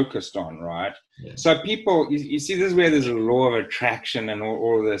it's focused on, right? Yeah. So people, you see, this is where there's a law of attraction and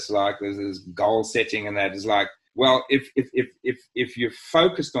all of this, like there's this goal setting, and that is like, well, if you're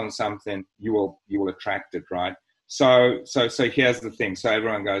focused on something, you will attract it, right? So here's the thing. So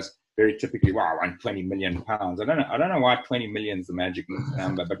everyone goes very typically, wow, I want 20 million pounds. I don't know why 20 million is the magic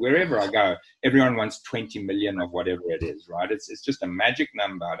number, but wherever I go, everyone wants 20 million of whatever it is, right? It's just a magic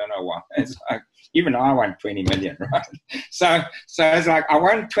number. I don't know why. It's like, even I want 20 million, right? So it's like, I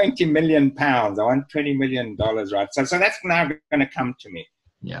want 20 million pounds. I want $20 million, right? So that's now going to come to me.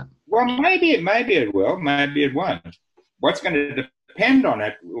 Yeah. Well, maybe it will, maybe it won't. What's going to depend on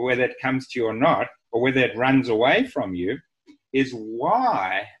it, whether it comes to you or not, or whether it runs away from you, is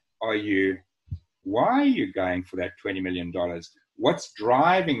why are you going for that $20 million? What's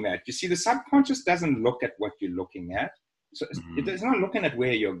driving that? You see, the subconscious doesn't look at what you're looking at. So it's not looking at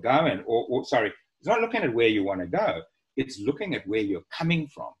where you're going, or sorry, it's not looking at where you want to go. It's looking at where you're coming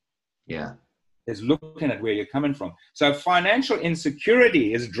from. Yeah. Is looking at where you're coming from. So financial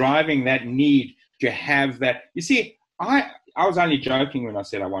insecurity is driving that need to have that. You see, I was only joking when I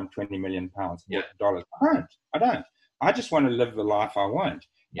said I want 20 million pounds. Yeah. Dollars. I don't. I just want to live the life I want.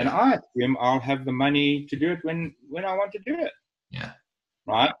 Yeah. And I assume I'll have the money to do it when I want to do it. Yeah.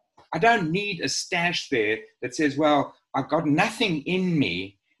 Right? I don't need a stash there that says, well, I've got nothing in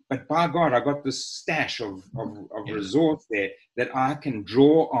me, but by God, I got this stash of resource there that I can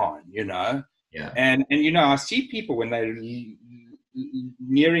draw on, you know? Yeah. And you know, I see people when they're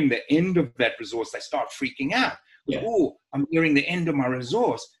nearing the end of that resource, they start freaking out. Yeah. Oh, I'm nearing the end of my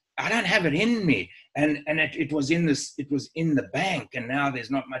resource. I don't have it in me. And it was in the bank, and now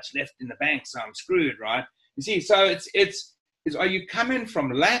there's not much left in the bank, so I'm screwed, right? You see, so it's are you coming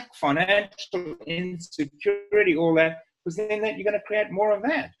from lack, financial insecurity, all that? Because then you're going to create more of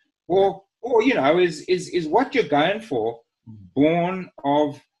that. Or you know, is what you're going for born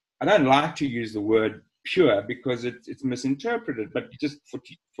of, I don't like to use the word pure because it's misinterpreted, but just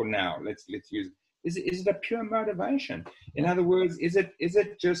for now, let's use it. Is it a pure motivation? In other words, is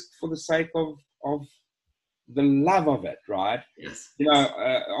it just for the sake of the love of it, right? Yes. You know,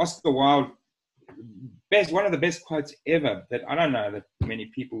 Oscar Wilde, one of the best quotes ever, that I don't know that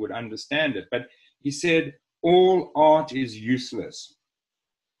many people would understand it, but he said, all art is useless.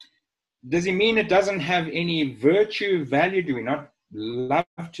 Does he mean it doesn't have any virtue, value? Do we not love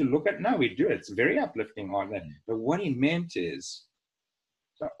to look at? No, we do. It's very uplifting art. But what he meant is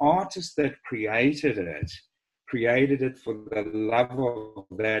the artist that created it created it for the love of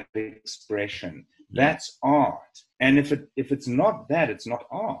that expression. That's art. And if it's not that, it's not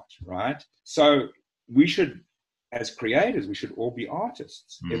art, right? So we should, as creators, we should all be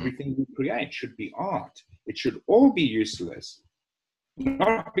artists. Everything we create should be art. It should all be useless.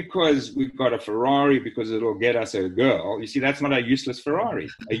 Not because we've got a Ferrari because it'll get us a girl. You see, that's not a useless Ferrari.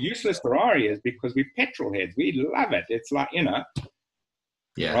 A useless Ferrari is because we're petrol heads. We love it. It's like,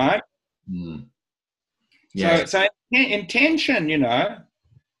 right? So intention,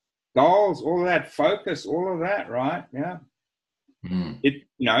 goals, all of that, focus, all of that, right? Yeah. It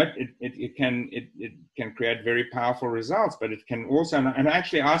can create very powerful results, but it can also, and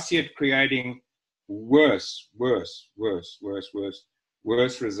actually I see it creating worse results.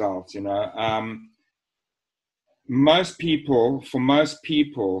 Most people,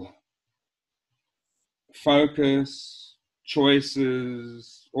 focus,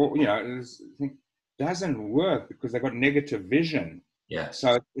 choices, or doesn't work because they've got negative vision. Yeah.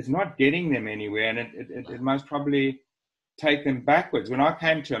 So it's not getting them anywhere, and it most probably take them backwards. When I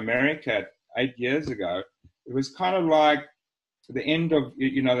came to America 8 years ago, it was kind of like the end of,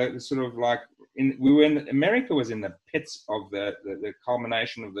 the sort of like, America was in the pits of the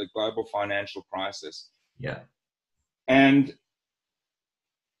culmination of the global financial crisis. Yeah. And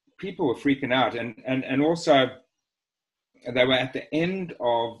people were freaking out. And also they were at the end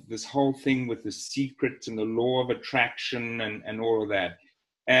of this whole thing with The Secret and the law of attraction and all of that.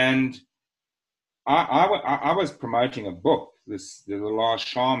 And I was promoting a book, The Last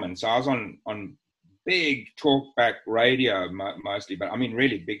Shaman. So I was on big talkback radio mostly, but I mean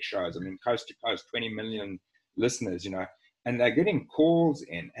really big shows. I mean coast to coast, 20 million listeners, and they're getting calls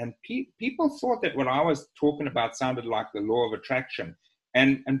in, and people thought that what I was talking about sounded like the law of attraction,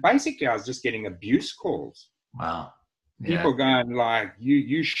 and basically I was just getting abuse calls. Wow. People going like,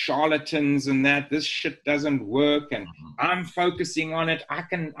 you charlatans and that, this shit doesn't work, and I'm focusing on it. I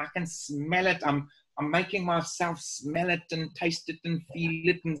can smell it. I'm making myself smell it and taste it and feel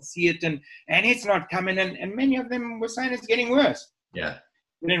it and see it, and it's not coming in. And many of them were saying it's getting worse. Yeah.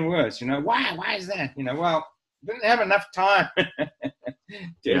 Getting worse. Why is that? Well, didn't have enough time to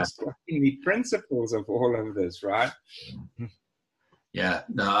explain the principles of all of this, right? Yeah.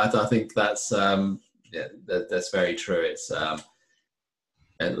 No, I think that's that's very true. It's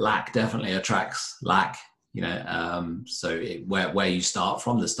lack definitely attracts lack. So where you start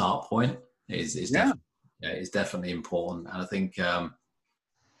from, the start point is definitely important. And I think I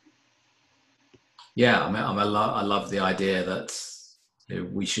love the idea that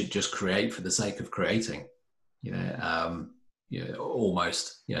we should just create for the sake of creating.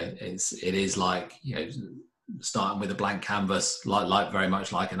 Almost. It is like starting with a blank canvas, like very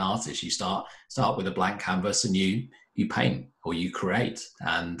much like an artist. You start with a blank canvas and you paint or you create,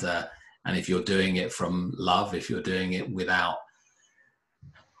 and if you're doing it from love, if you're doing it without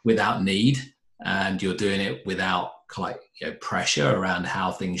need, and you're doing it without pressure around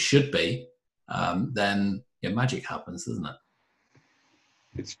how things should be, then magic happens, doesn't it?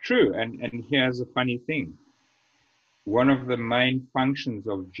 It's true. And here's a funny thing. One of the main functions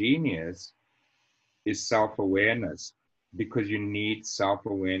of genius is self-awareness, because you need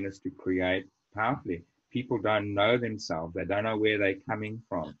self-awareness to create powerfully. People don't know themselves. They don't know where they're coming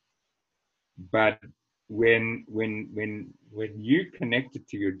from. But when you connected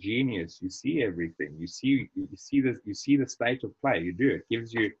to your genius, you see everything. You see the state of play. You do.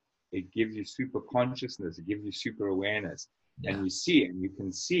 It gives you super consciousness. It gives you super awareness. Yeah. And you see, and you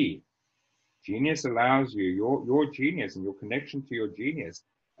can see. Genius allows you, your genius and your connection to your genius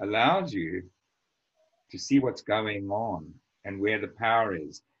allows you to see what's going on and where the power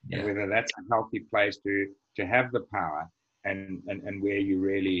is, and whether that's a healthy place to have the power, and where you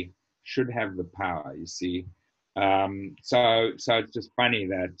really should have the power, you see. So it's just funny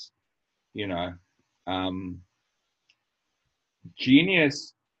that,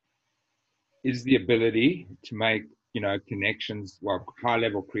 genius is the ability to make, connections. Well, high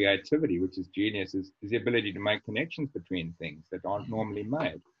level creativity, which is genius, is the ability to make connections between things that aren't normally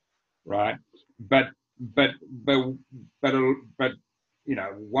made, right? But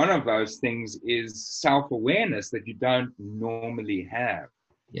one of those things is self-awareness that you don't normally have.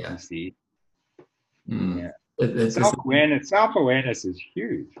 Yeah. You see. Mm. Yeah. Self-awareness is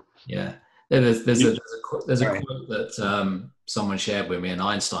huge. Yeah. There's a quote that someone shared with me, an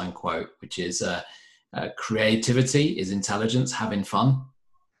Einstein quote, which is creativity is intelligence having fun.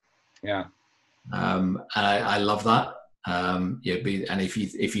 Yeah. And I love that. And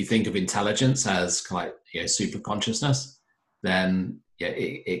if you think of intelligence as super consciousness, then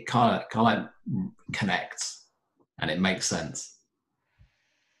it kind of connects and it makes sense.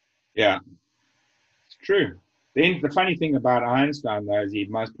 Yeah, it's true. Then the funny thing about Einstein, though, is he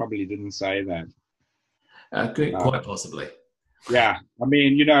most probably didn't say that. Quite possibly. Yeah, I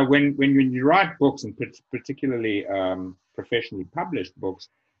mean, you know, when you write books, and particularly professionally published books,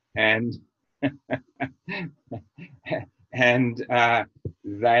 and and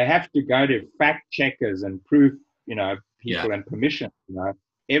they have to go to fact checkers and proof, you know, people Yeah. and permission, you know,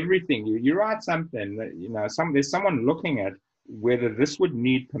 everything. You write something that, you know, there's someone looking at whether this would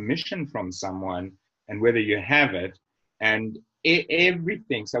need permission from someone and whether you have it, and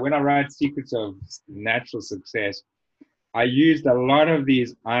everything. So when I wrote Secrets of Natural Success, I used a lot of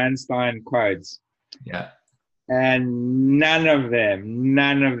these Einstein quotes, Yeah. and none of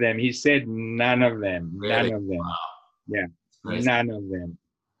them, he said none of them, Really? none of them. Wow. Yeah, Crazy. none of them,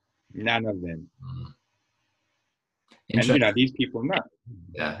 none of them. Mm. And, you know, these people know.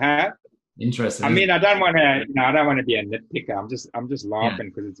 Yeah. Huh? Interesting. I mean, I don't want to, you know, I don't want to be a nitpicker. I'm just laughing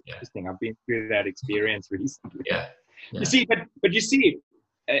because it's Yeah. interesting. I've been through that experience recently. Yeah. You see, but you see,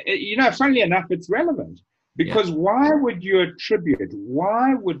 you know, funnily enough, it's relevant because why would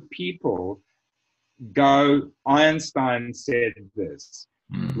people go, Einstein said this,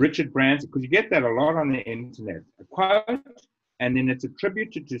 Richard Branson, because you get that a lot on the internet, a quote, and then it's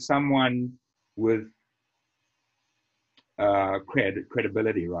attributed to someone with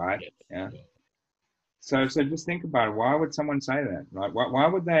credibility, right? Yeah. So just think about it. Why would someone say that, right? Why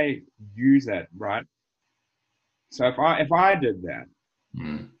would they use that, right? So if I did that,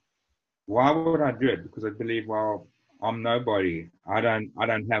 why would I do it? Because I believe, well, I'm nobody. I don't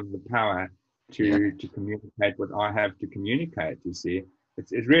have the power to communicate what I have to communicate. You see,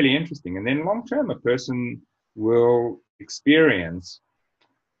 it's really interesting. And then long term, a person will experience,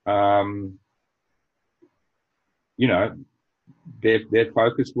 you know, their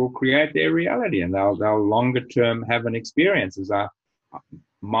focus will create their reality, and they'll longer term have an experience. As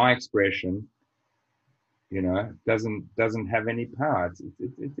my expression, you know, doesn't have any power.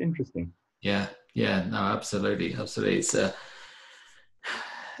 It's interesting. Yeah, no, absolutely. It's a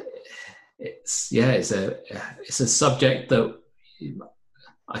subject that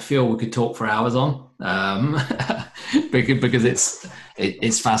I feel we could talk for hours on, because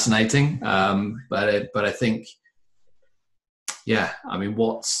it's fascinating. But I think, yeah, I mean,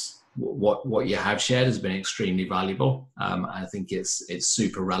 what you have shared has been extremely valuable. I think it's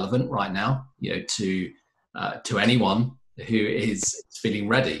super relevant right now, you know, to anyone who is feeling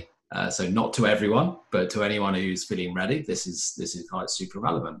ready. So not to everyone, but to anyone who's feeling ready, this is quite super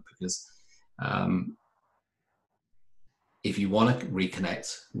relevant because if you want to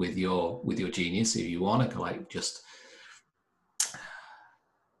reconnect with your genius, if you want to like just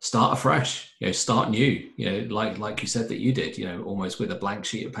start afresh, you know, start new, you know, like you said that you did, you know, almost with a blank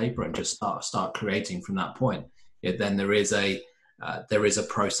sheet of paper and just start creating from that point. Then there is a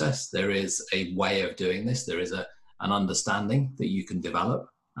process, there is a way of doing this, there is an understanding that you can develop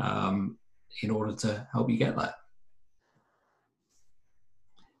in order to help you get there.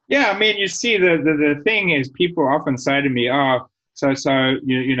 Yeah, I mean, you see, the thing is, people often say to me, "Oh, so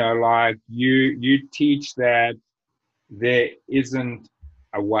you know, like you teach that there isn't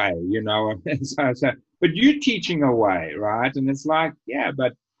a way, you know." so, but you're teaching a way, right? And it's like, yeah,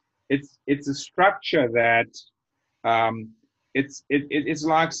 but it's a structure that it's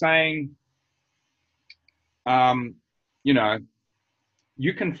like saying, you know,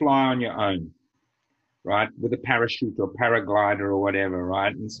 you can fly on your own, right, with a parachute or paraglider or whatever,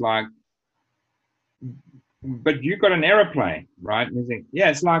 right? And it's like, but you got an airplane, right? And you think, yeah,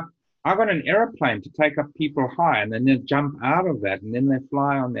 it's like, I got an airplane to take up people high, and then they jump out of that, and then they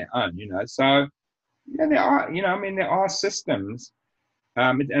fly on their own, you know. So, yeah, there are, you know, I mean, there are systems,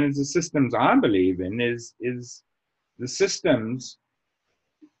 and it's the systems I believe in is the systems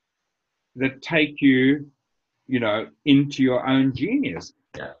that take you, you know, into your own genius.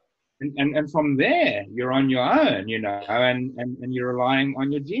 Yeah. And from there, you're on your own, you know, and you're relying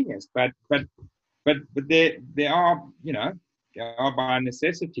on your genius. But there are, you know, there are by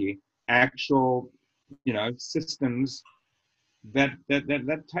necessity actual, you know, systems that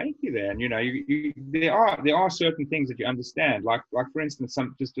take you there. And, you know, there are certain things that you understand, like for instance,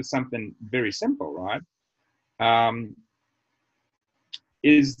 just something very simple, right?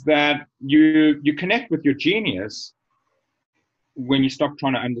 Is that you connect with your genius when you stop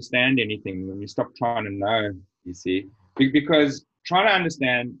trying to understand anything, when you stop trying to know, you see, because trying to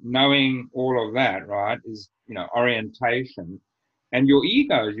understand, knowing all of that, right, is, you know, orientation, and your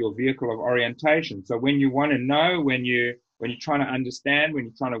ego is your vehicle of orientation. So when you want to know, when you're trying to understand, when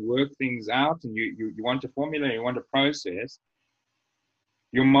you're trying to work things out, and you want to formulate, you want to process,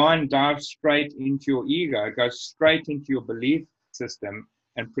 your mind dives straight into your ego, goes straight into your belief system,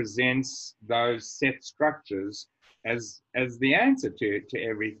 and presents those set structures as the answer to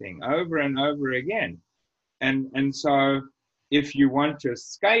everything over and over again. And so if you want to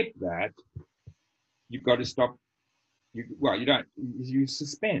escape that, you've got to stop. You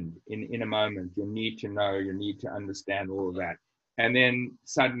suspend in a moment. You need to know, you need to understand all of that. And then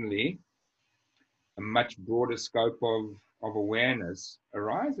suddenly a much broader scope of awareness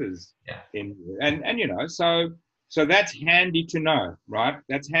arises in you. And you know, so that's handy to know, right?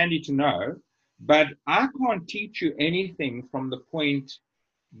 That's handy to know. But I can't teach you anything from the point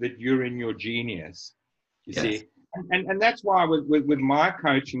that you're in your genius. You see? And that's why with my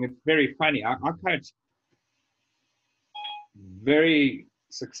coaching, it's very funny. I coach very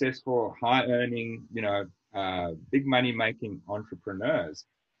successful, high earning, you know, big money making entrepreneurs.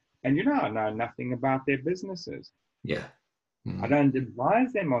 And, you know, I know nothing about their businesses. Yeah. Mm-hmm. I don't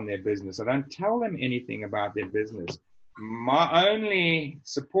advise them on their business. I don't tell them anything about their business. My only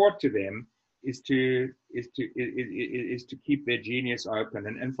support to them is to keep their genius open.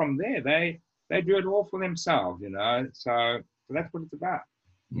 And from there, they do it all for themselves, you know. So that's what it's about.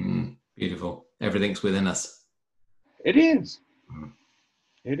 Beautiful. Everything's within us. It is.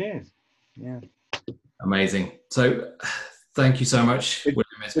 It is. Yeah. Amazing. So thank you so much, William.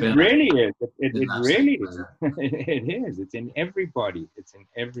 It really is. It really is. It is. It's in everybody. It's in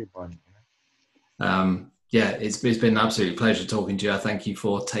everybody. You know? Yeah, it's been an absolute pleasure talking to you. I thank you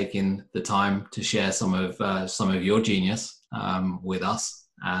for taking the time to share some of your genius with us.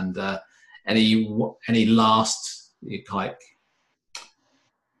 And any last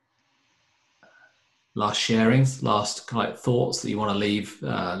sharings, last thoughts that you want to leave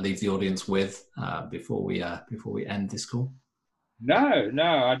the audience with before we end this call? No,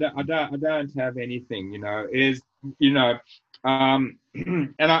 I don't have anything. You know,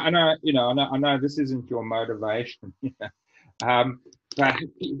 and I know this isn't your motivation. But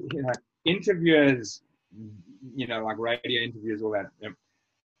you know, interviewers, you know, like radio interviews, all that. You know,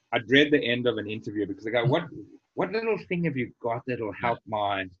 I dread the end of an interview because I go, what little thing have you got that'll help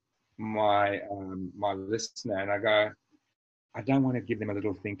my listener? And I go, I don't want to give them a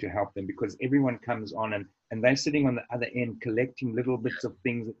little thing to help them, because everyone comes on and they're sitting on the other end collecting little bits of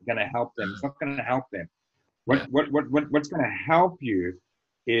things that are going to help them. It's not going to help them. What's going to help you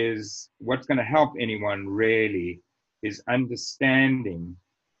is, what's going to help anyone really is understanding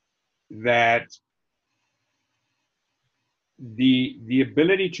that the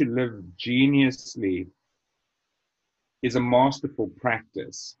ability to live geniusly is a masterful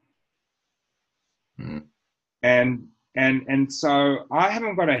practice. And so I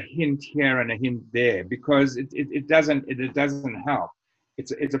haven't got a hint here and a hint there, because it doesn't help.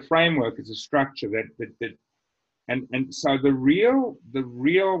 It's a framework, it's a structure that and so the real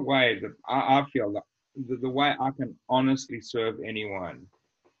way that I feel that the way I can honestly serve anyone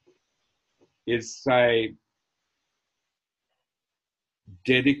is, say,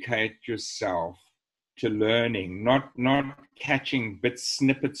 dedicate yourself to learning, not catching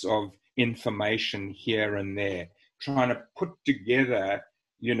snippets of information here and there, trying to put together,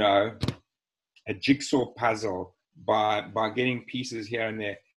 you know, a jigsaw puzzle by getting pieces here and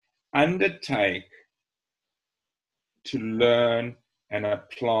there. Undertake to learn and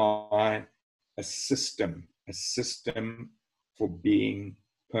apply a system for being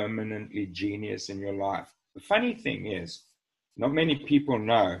permanently genius in your life. The funny thing is, not many people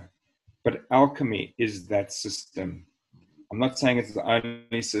know, but alchemy is that system. I'm not saying it's the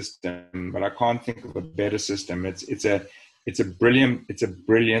only system, but I can't think of a better system. It's a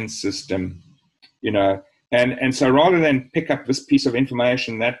brilliant system, you know. And so rather than pick up this piece of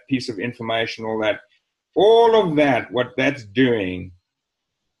information, that piece of information, all of that, what that's doing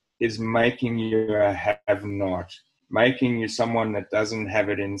is making you a have-not, making you someone that doesn't have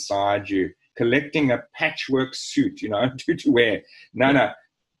it inside you, collecting a patchwork suit, you know, to wear. No.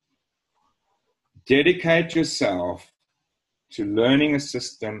 Dedicate yourself to learning a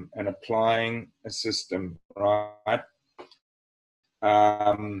system and applying a system, right?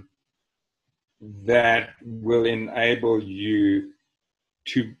 That will enable you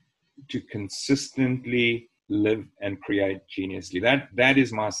to consistently live and create geniusly. That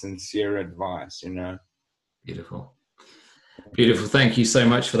is my sincere advice, you know. Beautiful. Thank you so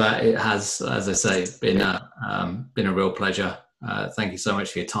much for that. It has, as I say, been a real pleasure. Thank you so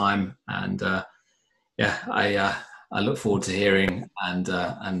much for your time, and I look forward to hearing and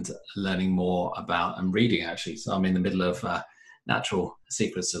learning more about, and reading, actually. So I'm in the middle of Natural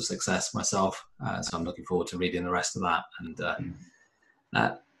Secrets of Success myself, so I'm looking forward to reading the rest of that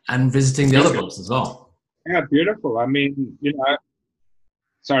and visiting the other books as well. Yeah, beautiful. I mean, you know,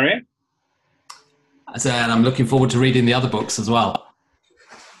 sorry? I said, and I'm looking forward to reading the other books as well.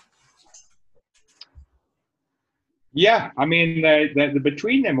 Yeah, I mean,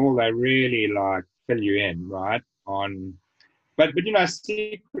 between them all, they really like fill you in, right? But you know,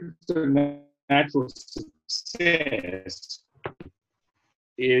 secrets of natural success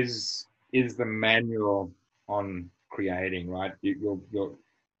is the manual on creating, right?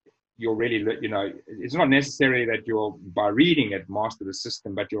 You'll really, you know, it's not necessarily that you'll, by reading it, master the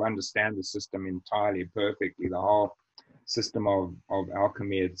system, but you'll understand the system entirely perfectly. The whole system of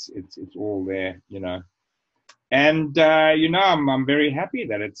alchemy, it's all there, you know. And you know, I'm very happy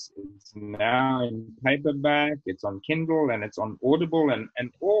that it's now in paperback, it's on Kindle, and it's on Audible,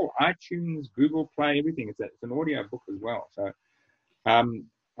 and all iTunes, Google Play, everything. It's an audio book as well. So I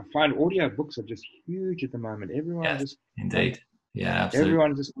find audio books are just huge at the moment. Everyone Yes, just indeed. Yeah, absolutely.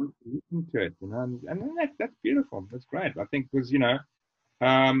 everyone just wants to listen to it, you know, and that's beautiful. That's great. I think because, you know,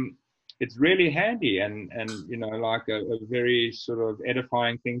 it's really handy and you know, like a very sort of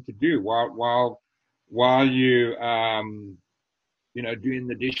edifying thing to do while you you know, doing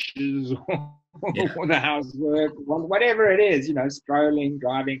the dishes or the housework, whatever it is, you know, strolling,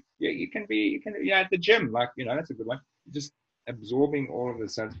 driving. You can at the gym, like, you know, that's a good one. Just absorbing all of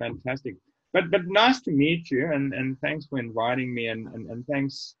this. So it's fantastic. But nice to meet you, and thanks for inviting me, and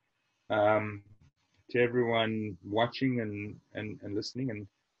thanks to everyone watching and listening, and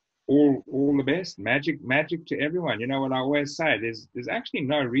all the best. Magic to everyone. You know what I always say, there's actually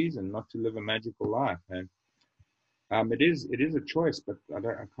no reason not to live a magical life, man. It is a choice, but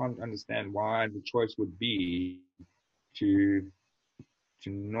I can't understand why the choice would be to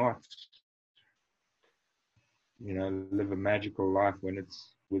not, you know, live a magical life when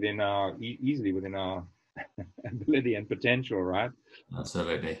it's within our easily within our ability and potential, right?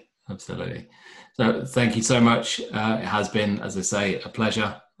 Absolutely. So thank you so much. It has been, as I say, a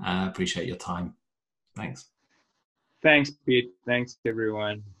pleasure. I appreciate your time. Thanks. Thanks, Pete. Thanks,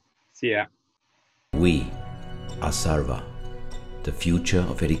 everyone. See ya. We are Sarva. The future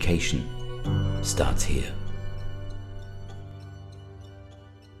of education starts here.